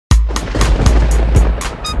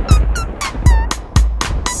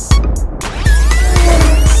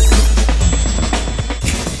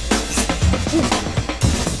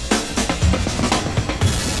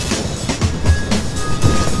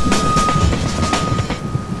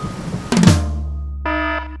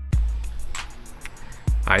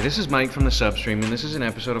Hi, this is Mike from The Substream, and this is an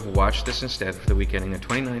episode of Watch This Instead for the week ending the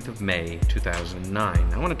 29th of May,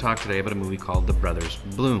 2009. I want to talk today about a movie called The Brothers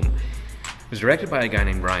Bloom. It was directed by a guy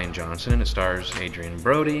named Rian Johnson, and it stars Adrien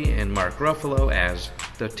Brody and Mark Ruffalo as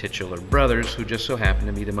the titular brothers, who just so happen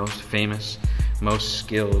to be the most famous, most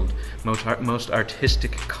skilled, most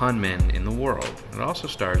artistic con men in the world. It also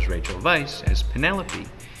stars Rachel Weisz as Penelope,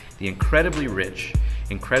 the incredibly rich,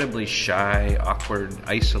 incredibly shy, awkward,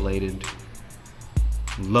 isolated,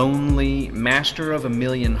 lonely master of a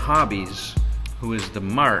million hobbies who is the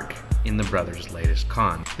mark in the brothers' latest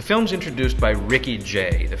con. The film's introduced by Ricky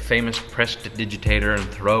Jay, the famous prestidigitator and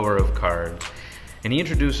thrower of cards, and he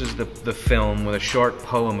introduces the film with a short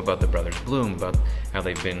poem about the brothers Bloom, about how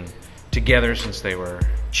they've been together since they were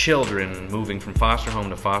children, moving from foster home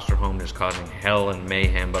to foster home, just causing hell and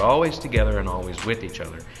mayhem, but always together and always with each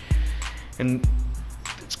other. And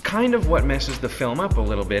it's kind of what messes the film up a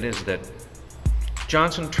little bit, is that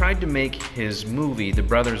Johnson tried to make his movie, The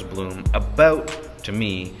Brothers Bloom, about, to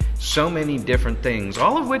me, so many different things,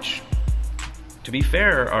 all of which, to be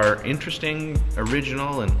fair, are interesting,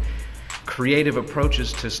 original, and creative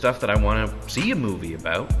approaches to stuff that I want to see a movie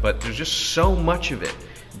about, but there's just so much of it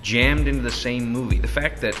jammed into the same movie. The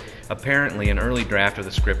fact that apparently an early draft of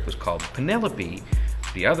the script was called Penelope,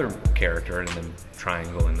 the other character in the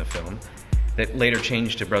triangle in the film, that later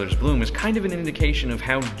changed to Brothers Bloom, is kind of an indication of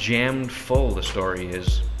how jammed full the story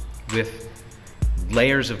is with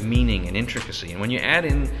layers of meaning and intricacy. And when you add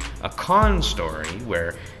in a con story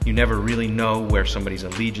where you never really know where somebody's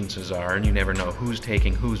allegiances are, and you never know who's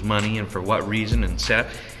taking whose money and for what reason and set,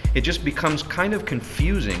 it just becomes kind of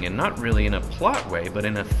confusing, and not really in a plot way, but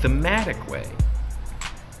in a thematic way.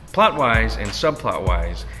 Plot-wise and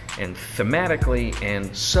subplot-wise and thematically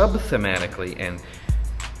and sub-thematically and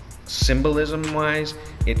symbolism-wise,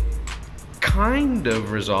 it kind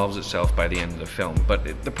of resolves itself by the end of the film.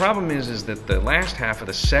 But the problem is that the last half of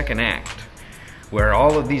the second act, where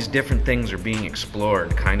all of these different things are being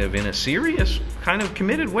explored kind of in a serious, kind of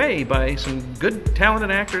committed way by some good, talented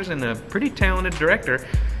actors and a pretty talented director,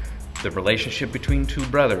 the relationship between two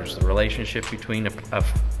brothers, the relationship between a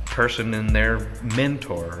person and their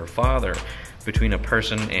mentor or father, between a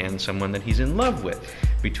person and someone that he's in love with,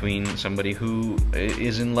 between somebody who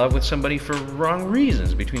is in love with somebody for wrong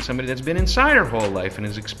reasons, between somebody that's been inside her whole life and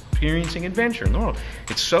is experiencing adventure in the world.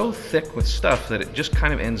 It's so thick with stuff that it just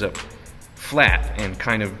kind of ends up flat and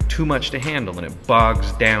kind of too much to handle, and it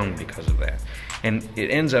bogs down because of that. And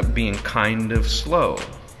it ends up being kind of slow.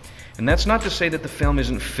 And that's not to say that the film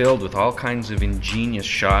isn't filled with all kinds of ingenious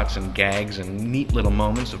shots and gags and neat little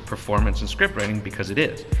moments of performance and script writing, because it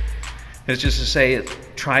is. It's just to say it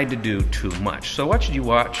tried to do too much. So what should you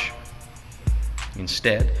watch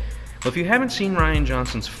instead? Well, if you haven't seen Rian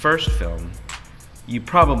Johnson's first film, you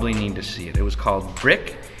probably need to see it. It was called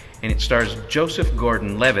Brick, and it stars Joseph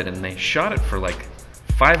Gordon-Levitt, and they shot it for like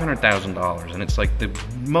 $500,000, and it's like the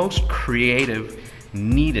most creative,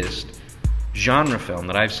 neatest genre film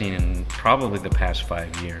that I've seen in probably the past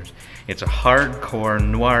 5 years. It's a hardcore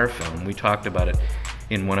noir film. We talked about it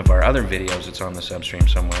in one of our other videos. It's on the Substream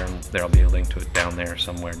somewhere, and there'll be a link to it down there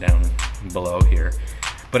somewhere down below here.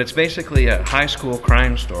 But it's basically a high school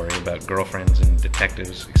crime story about girlfriends and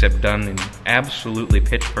detectives, except done in absolutely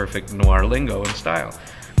pitch-perfect noir lingo and style.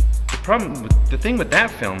 The thing with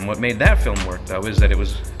that film, what made that film work, though, is that it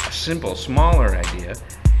was a simple, smaller idea,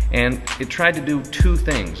 and it tried to do two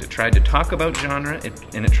things. It tried to talk about genre,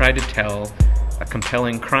 and it tried to tell a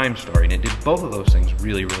compelling crime story, and it did both of those things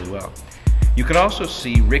really, really well. You could also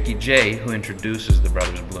see Ricky Jay, who introduces the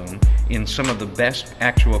Brothers Bloom, in some of the best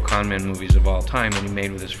actual con men movies of all time that he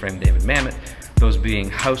made with his friend David Mamet, those being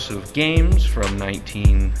House of Games from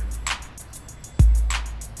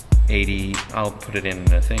 1980, I'll put it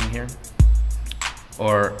in a thing here,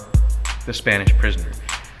 or The Spanish Prisoner.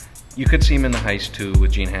 You could see him in The Heist too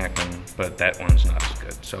with Gene Hackman, but that one's not as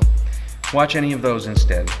good. So watch any of those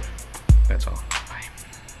instead. That's all.